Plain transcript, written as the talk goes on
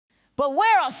But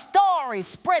where are stories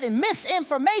spreading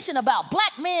misinformation about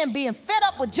black men being fed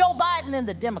up with Joe Biden and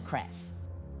the Democrats?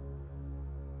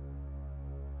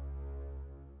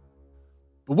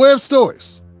 But where are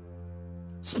stories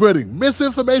spreading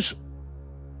misinformation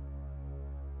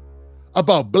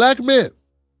about black men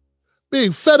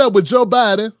being fed up with Joe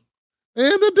Biden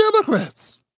and the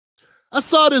Democrats? I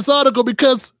saw this article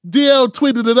because DL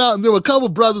tweeted it out, and there were a couple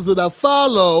brothers that I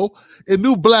follow in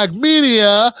new black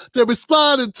media that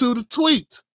responded to the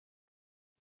tweet.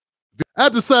 I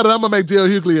decided I'm going to make DL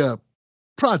Hughley a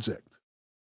project.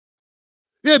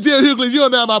 Yeah, DL Hughley, you're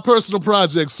now my personal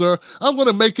project, sir. I'm going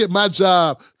to make it my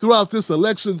job throughout this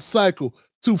election cycle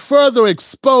to further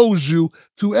expose you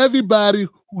to everybody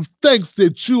who thinks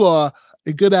that you are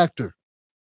a good actor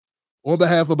on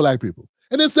behalf of black people.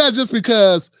 And it's not just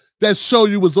because that show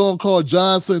you was on called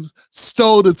Johnson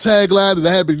stole the tagline that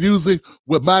I have been using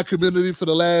with my community for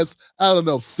the last,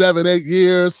 7, 8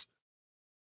 years.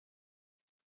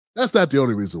 That's not the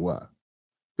only reason why.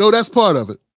 Though that's part of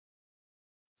it.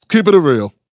 Let's keep it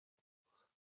real.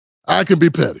 I can be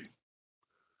petty.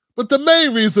 But the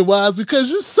main reason why is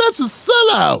because you're such a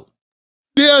sellout.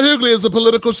 D.L. Hugley is a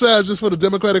political strategist for the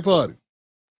Democratic Party.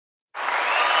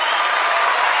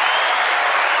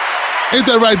 Ain't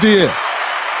that right, D.L.?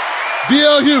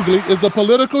 D.L. Hughley is a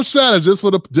political strategist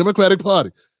for the Democratic Party.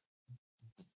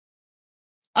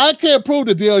 I can't prove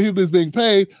that D.L. Hughley is being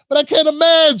paid, but I can't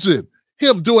imagine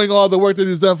him doing all the work that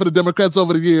he's done for the Democrats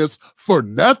over the years for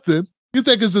nothing. You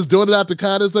think he's just doing it out the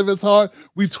kindness of his heart,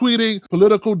 retweeting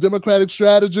political Democratic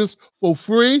strategists for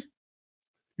free?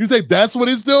 You think that's what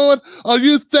he's doing? Or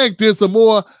you think there's a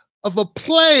more of a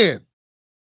plan?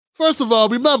 First of all,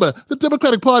 remember, the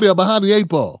Democratic Party are behind the 8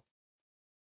 ball.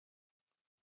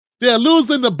 They're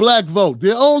losing the black vote.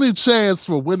 Their only chance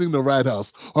for winning the White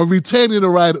House or retaining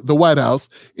the White House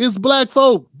is black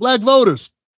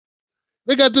voters.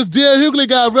 They got this D.L. Hughley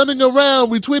guy running around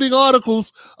retweeting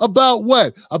articles about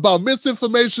what? About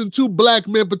misinformation to black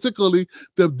men, particularly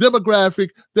the demographic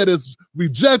that is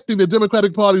rejecting the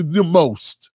Democratic Party the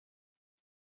most.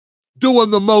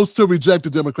 Doing the most to reject the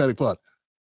Democratic Party.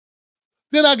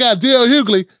 Then I got D.L.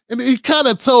 Hughley, and he kind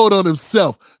of told on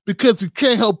himself because he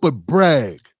can't help but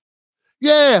brag.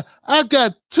 Yeah, I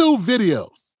got 2 video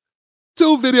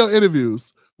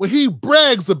interviews where he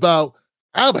brags about,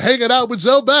 I'm hanging out with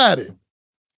Joe Biden.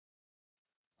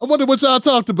 I wonder what y'all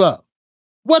talked about.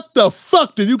 What the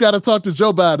fuck do you got to talk to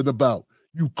Joe Biden about?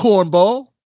 You cornball?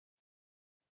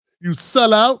 You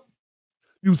sellout?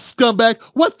 You scumbag?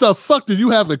 What the fuck do you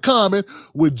have in common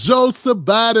with Joseph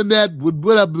Biden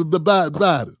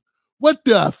Biden? What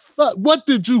the fuck? What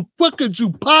could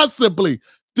you possibly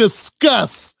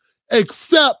discuss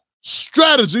except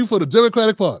strategy for the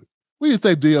Democratic Party? What do you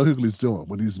think D.L. Hughley's doing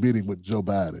when he's meeting with Joe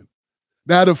Biden?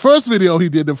 Now, the first video he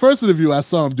did, the first interview I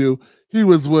saw him do, he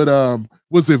was with,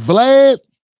 was it Vlad?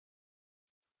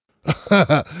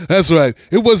 That's right.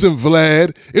 It wasn't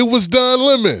Vlad. It was Don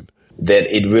Lemon. That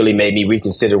it really made me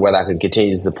reconsider whether I could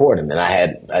continue to support him. And I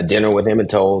had a dinner with him and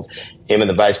told him and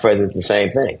the vice president the same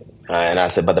thing. And I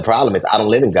said, but the problem is I don't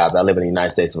live in Gaza. I live in the United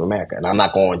States of America. And I'm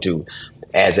not going to,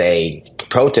 as a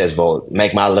protest vote,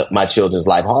 make my children's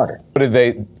life harder.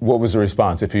 What was the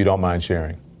response, if you don't mind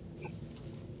sharing?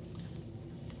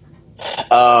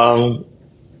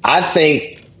 I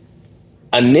think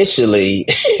initially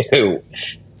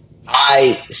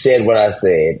I said what I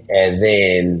said, and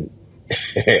then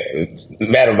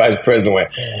Madam Vice President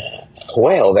went,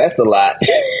 well, that's a lot.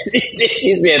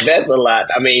 She said, that's a lot.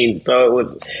 I mean, so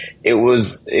it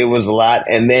was a lot.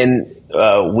 And then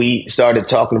we started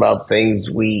talking about things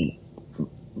we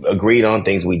agreed on,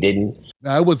 things we didn't.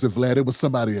 Now, it wasn't Vlad. It was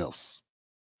somebody else.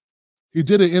 He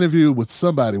did an interview with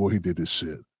somebody where he did this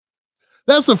shit.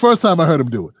 That's the first time I heard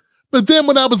him do it. But then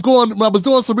when I was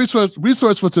doing some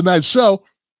research for tonight's show,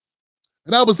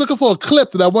 and I was looking for a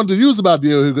clip that I wanted to use about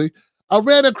D.L. Hughley, I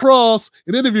ran across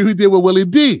an interview he did with Willie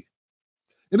D.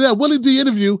 And in that Willie D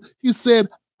interview, he said,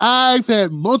 I've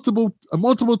had multiple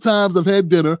times I've had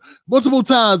dinner, multiple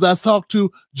times I talked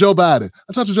to Joe Biden.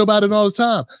 I talk to Joe Biden all the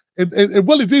time. And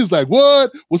Willie D's like,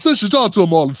 what? Well, since you talk to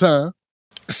him all the time.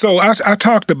 So I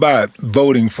talked about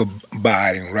voting for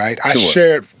Biden, right? I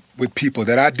shared with people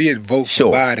that I did vote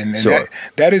for Biden. And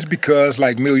that is because,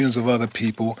 like millions of other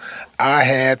people, I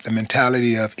had the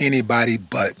mentality of anybody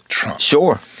but Trump.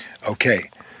 Sure.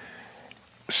 Okay.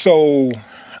 So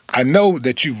I know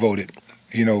that you voted,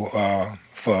 I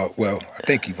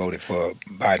think you voted for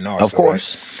Biden also. Of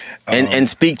course. Right? And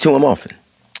speak to him often.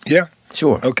 Yeah.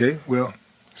 Sure. Okay. Well,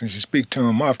 since you speak to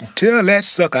him often, tell that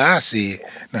sucker I said.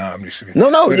 No, I'm just kidding.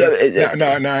 No,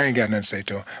 I ain't got nothing to say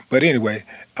to him. But anyway,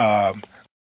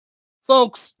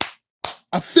 folks,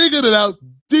 I figured it out.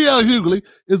 D.L. Hugley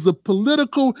is a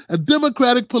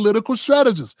Democratic political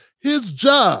strategist. His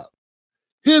job,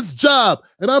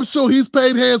 and I'm sure he's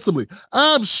paid handsomely.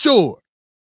 I'm sure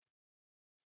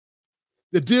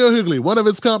that D.L. Hugley, one of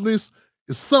his companies,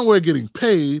 is somewhere getting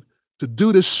paid to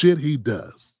do the shit he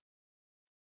does.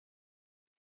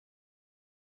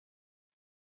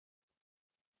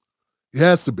 He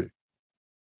has to be.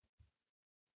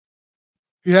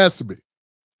 He has to be.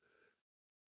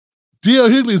 D.L.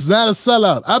 Hugley is not a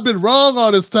sellout. I've been wrong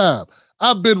all this time.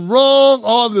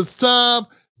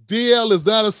 D.L. is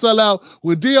not a sellout.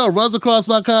 When D.L. runs across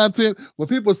my content, when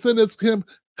people send him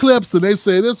clips and they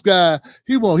say, this guy,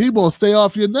 he won't stay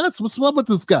off your nuts. What's wrong with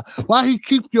this guy? Why he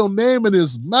keep your name in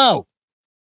his mouth?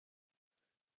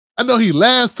 I know he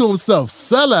laughs to himself,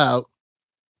 sellout.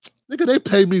 Nigga, they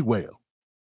pay me well.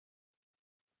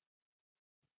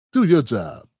 Do your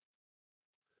job.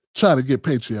 Try to get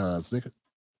Patreons, nigga.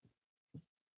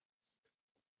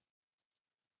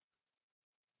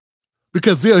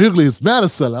 Because D.L. Hugley is not a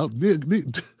sellout.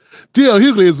 D.L.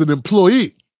 Hugley is an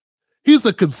employee. He's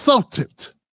a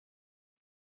consultant.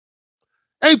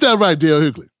 Ain't that right, D.L.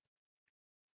 Hugley?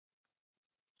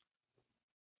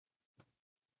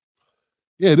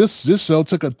 Yeah, this show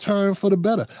took a turn for the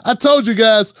better. I told you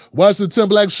guys, watch the Tim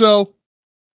Black Show.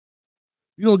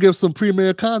 You're going to get some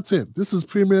premier content. This is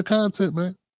premier content,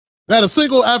 man. Not a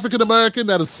single African-American,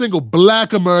 not a single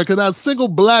Black American, not a single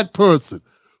Black person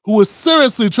who is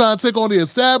seriously trying to take on the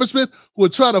establishment, who are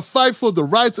trying to fight for the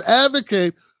rights,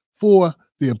 advocate for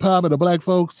the empowerment of Black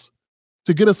folks,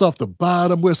 to get us off the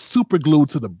bottom. We're super glued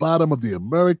to the bottom of the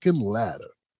American ladder.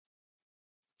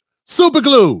 Super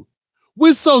glued.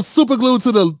 We're so super glued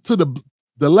to the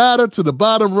ladder, to the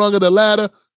bottom rung of the ladder,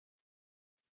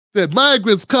 that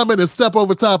migrants come in and step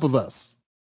over top of us.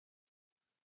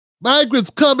 Migrants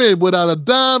come in without a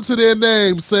dime to their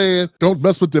name saying, don't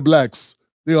mess with the Blacks.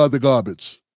 They are the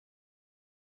garbage.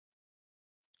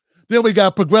 Then we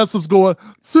got progressives going,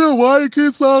 Tim, why you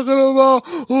keep talking about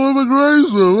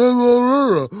immigration?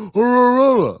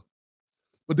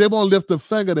 But they won't lift a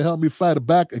finger to help me fight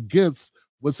back against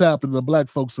what's happening to Black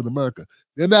folks in America.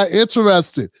 They're not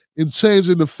interested in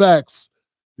changing the facts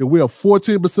that we are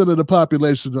 14% of the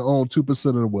population that own 2%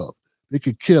 of the wealth. They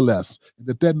could kill us.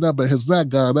 And that number has not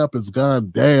gone up, it's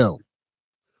gone down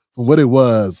from what it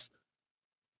was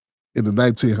in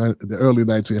the early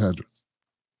 1900s.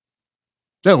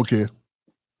 They don't care.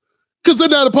 Because they're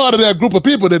not a part of that group of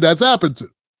people that's happened to.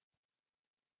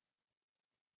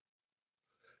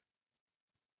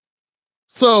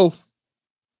 So,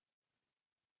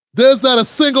 there's not a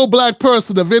single Black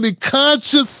person of any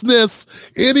consciousness,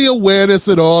 any awareness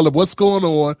at all of what's going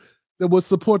on that would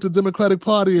support the Democratic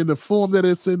Party in the form that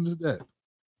it's in today.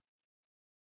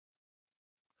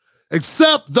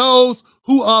 Except those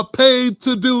who are paid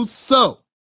to do so.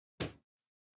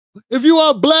 If you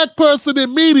are a Black person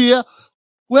in media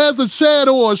who has a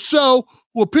channel or a show,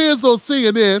 who appears on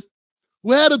CNN,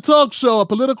 who had a talk show, a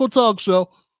political talk show,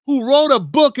 who wrote a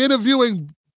book interviewing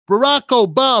Barack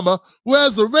Obama, who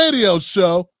has a radio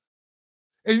show,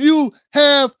 and you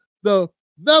have the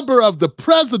number of the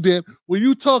president where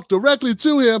you talk directly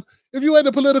to him, if you ain't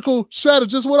a political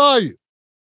strategist, what are you?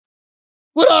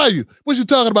 What are you? What you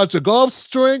talking about, your golf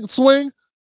swing?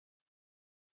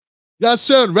 Y'all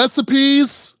sharing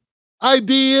recipes?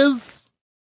 Ideas?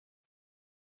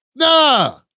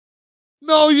 Nah.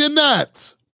 No, you're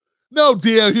not. No,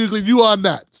 D.L. Hugley, you are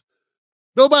not.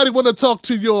 Nobody want to talk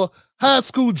to your high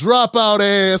school dropout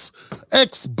ass,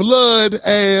 ex-blood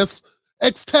ass,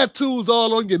 ex-tattoos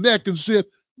all on your neck and shit.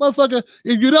 Motherfucker,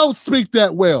 and you don't speak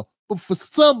that well. But for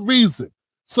some reason,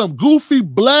 some goofy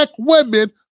Black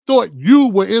women thought you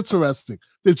were interesting,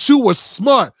 that you were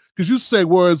smart, because you say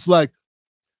words like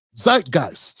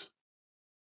zeitgeist,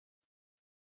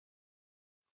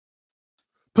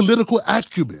 political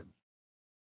acumen,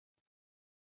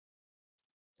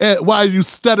 and while you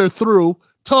stutter through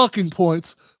talking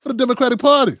points for the Democratic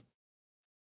Party.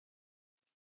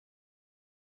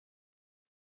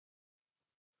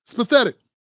 It's pathetic.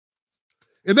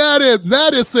 And now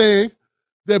they're saying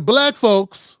that Black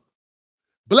folks,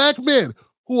 Black men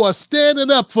who are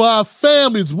standing up for our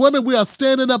families, women, we are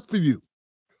standing up for you.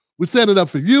 We're standing up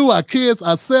for you, our kids,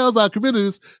 ourselves, our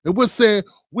communities, and we're saying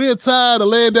we're tired of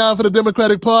laying down for the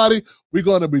Democratic Party. We're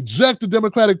going to reject the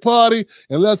Democratic Party,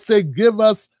 and let's give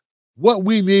us what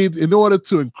we need in order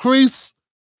to increase,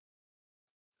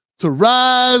 to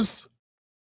rise.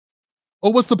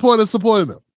 Or what's the point of supporting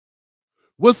them?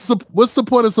 What's the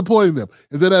point of supporting them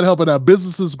if they're not helping our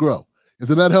businesses grow? If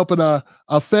they're not helping our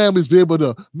families be able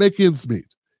to make ends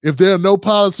meet? If there are no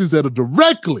policies that are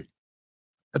directly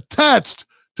attached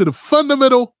to the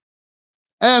fundamental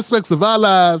aspects of our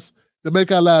lives that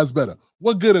make our lives better.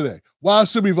 What good are they? Why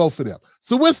should we vote for them?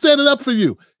 So we're standing up for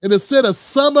you. And instead of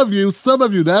some of you,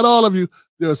 not all of you,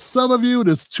 there are some of you,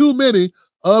 there's too many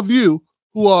of you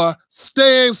who are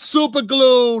staying super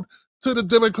glued to the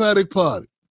Democratic Party.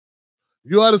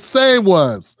 You are the same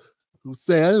ones who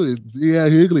say, yeah,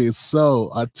 Hugley is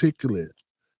so articulate.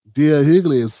 Dear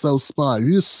Hugley is so smart.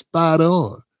 You're spot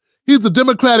on. He's a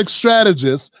Democratic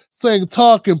strategist saying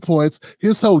talking points.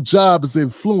 His whole job is to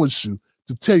influence you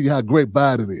to tell you how great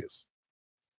Biden is.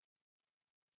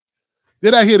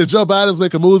 Did I hear that Joe Biden's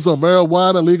making moves on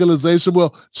marijuana legalization?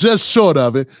 Well, just short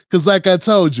of it, because like I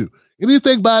told you,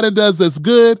 anything Biden does that's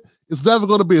good, it's never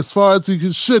going to be as far as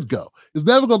he should go. It's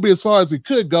never going to be as far as he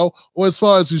could go or as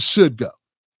far as he should go.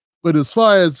 But as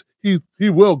far as he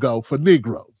will go for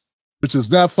Negroes, which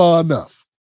is not far enough.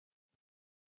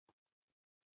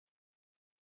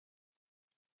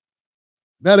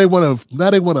 Now they want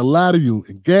to lie to you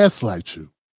and gaslight you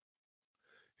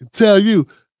and tell you,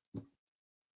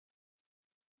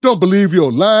 don't believe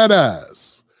your lying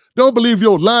eyes. Don't believe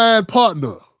your lying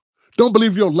partner. Don't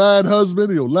believe your lying husband,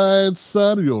 or your lying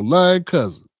son, or your lying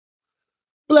cousin.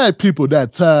 Black people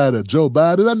not tired of Joe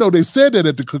Biden. I know they said that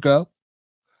at the cookout.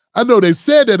 I know they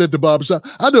said that at the barbershop.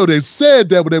 I know they said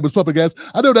that when they was pumping gas.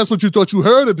 I know that's what you thought you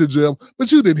heard at the gym,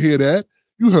 but you didn't hear that.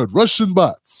 You heard Russian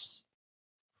bots.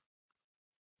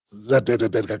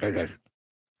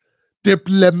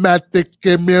 Diplomatic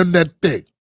immunity.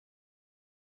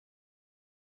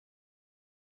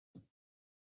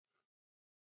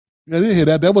 I didn't hear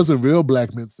that. That wasn't real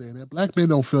black men saying that. Black men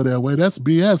don't feel that way. That's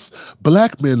BS.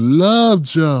 Black men love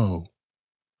Joe.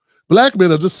 Black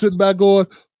men are just sitting back going,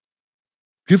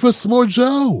 give us more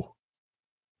Joe.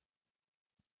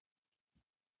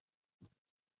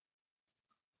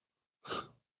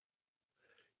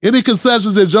 Any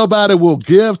concessions that Joe Biden will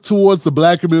give towards the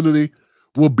black community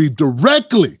will be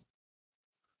directly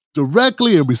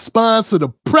in response to the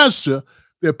pressure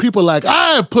that people like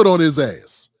I have put on his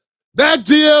ass. That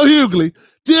D.L. Hugley.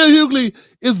 D.L. Hugley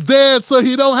is there so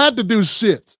he don't have to do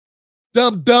shit.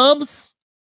 Dum-dums.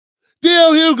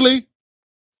 D.L. Hugley,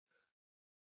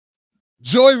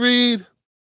 Joy Reid,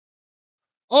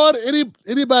 or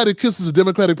anybody kisses the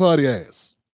Democratic Party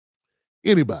ass.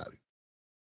 Anybody.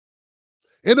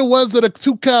 And the ones that are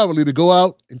too cowardly to go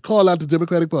out and call out the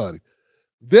Democratic Party.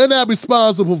 They're not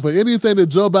responsible for anything that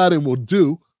Joe Biden will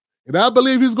do. And I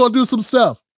believe he's going to do some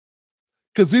stuff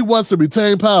because he wants to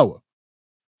retain power.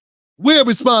 We're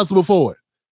responsible for it.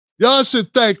 Y'all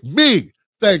should thank me,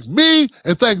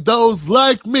 and thank those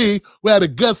like me who had the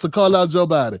guts to call out Joe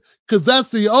Biden. Because that's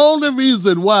the only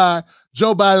reason why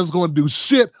Joe Biden's going to do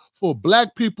shit for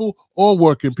black people or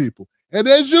working people. And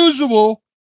as usual,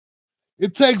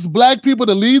 it takes black people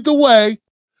to lead the way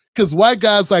because white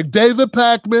guys like David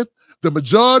Pakman, the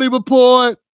Majority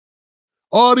Report,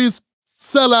 all these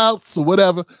sellouts or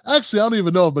whatever. Actually, I don't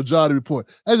even know if Majority Report.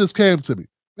 That just came to me.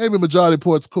 Maybe Majority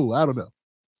Report's cool. I don't know.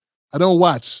 I don't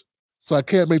watch, so I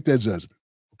can't make that judgment,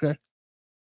 okay?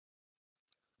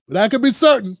 But I can be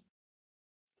certain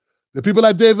that people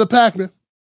like David Pakman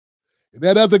and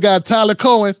that other guy, Tyler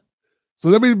Cohen, so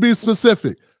let me be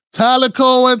specific. Tyler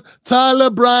Cohen,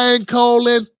 Brian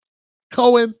Cohen,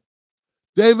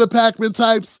 David Pakman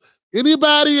types,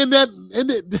 anybody in that,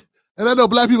 and I know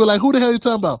black people are like, who the hell are you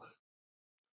talking about?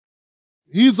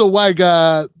 He's a white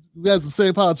guy who has the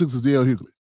same politics as D.L. Hugley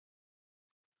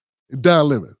and Don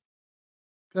Lemon.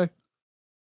 Okay?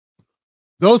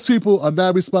 Those people are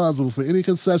not responsible for any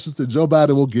concessions that Joe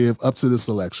Biden will give up to this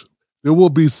election. There will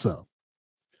be some.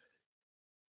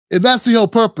 And that's the whole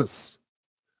purpose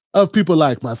of people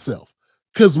like myself.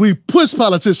 Because we push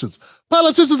politicians.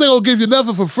 Politicians ain't gonna give you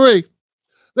nothing for free.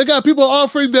 They got people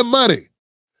offering them money.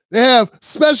 They have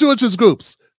special interest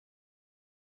groups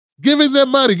giving them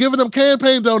money, giving them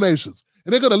campaign donations.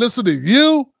 And they're gonna listen to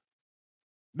you?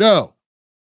 No.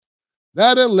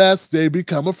 Not unless they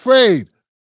become afraid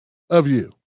of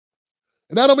you.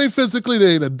 And I don't mean physically. There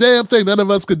ain't a damn thing none of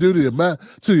us could do to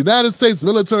the United States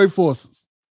military forces.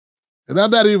 And I'm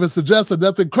not even suggesting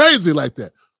nothing crazy like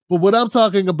that. But what I'm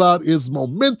talking about is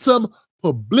momentum,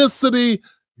 publicity,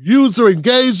 user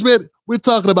engagement. We're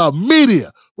talking about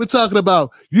media. We're talking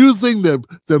about using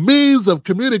the means of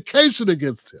communication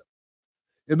against him.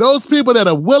 And those people that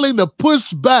are willing to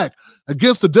push back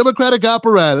against the Democratic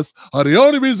apparatus are the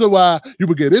only reason why you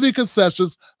would get any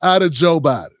concessions out of Joe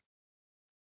Biden.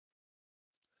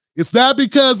 It's not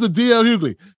because of D.L.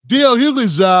 Hugley. D.L.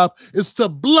 Hugley's job is to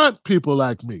blunt people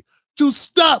like me, to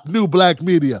stop new black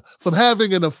media from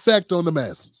having an effect on the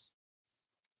masses.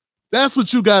 That's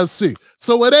what you guys see.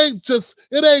 So it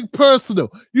ain't personal.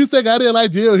 You think I didn't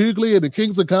like D.L. Hughley and the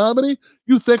Kings of Comedy?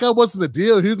 You think I wasn't a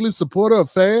D.L. Hughley supporter or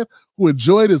fan who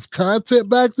enjoyed his content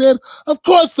back then? Of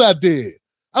course I did.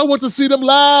 I went to see them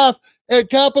live at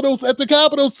the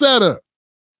Capitol Center.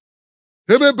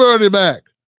 Him and Bernie Mac.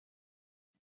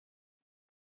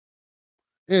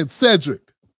 And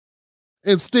Cedric.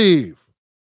 And Steve.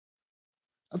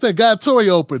 I think Guy Torrey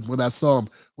opened when I saw him,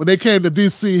 when they came to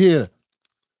D.C. here.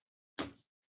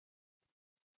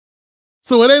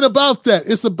 So it ain't about that.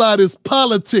 It's about his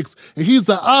politics. And he's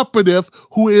an operative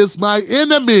who is my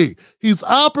enemy. He's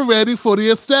operating for the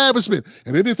establishment.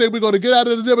 And anything we're going to get out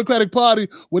of the Democratic Party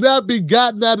will not be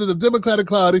gotten out of the Democratic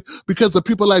Party because of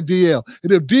people like DL.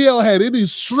 And if DL had any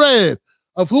shred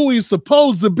of who he's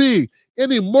supposed to be,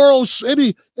 any moral,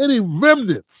 any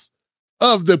remnants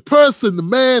of the person, the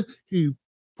man he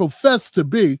professed to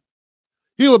be,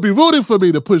 he would be rooting for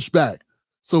me to push back.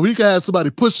 So he can have somebody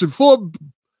pushing for.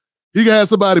 He can have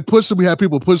somebody pushing. We have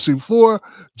people pushing for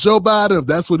Joe Biden, if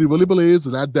that's what he really believes,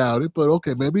 and I doubt it, but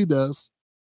okay, maybe he does.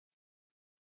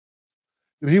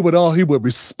 And he would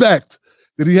respect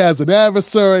that he has an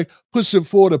adversary pushing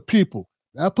for the people.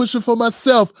 Not pushing for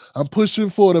myself, I'm pushing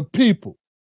for the people.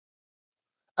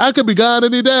 I could be gone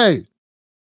any day,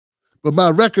 but my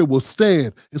record will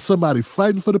stand as somebody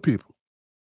fighting for the people.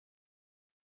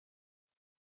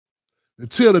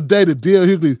 Until the day that D.L.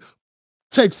 Hughley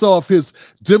takes off his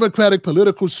Democratic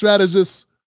political strategist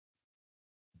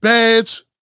badge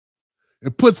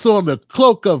and puts on the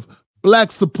cloak of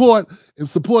black support and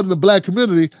supporting the black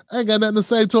community, I ain't got nothing to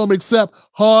say to him except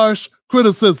harsh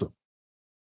criticism.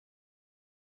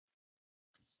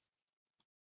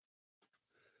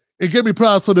 And give me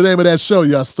props for the name of that show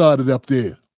y'all started up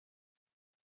there.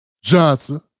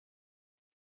 Johnson.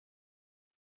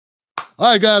 All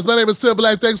right, guys, my name is Tim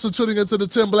Black. Thanks for tuning into the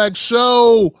Tim Black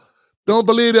Show. Don't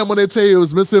believe them when they tell you it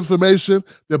was misinformation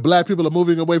that black people are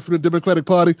moving away from the Democratic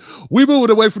Party. We moved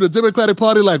away from the Democratic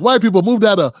Party like white people moved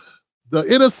out of the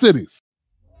inner cities.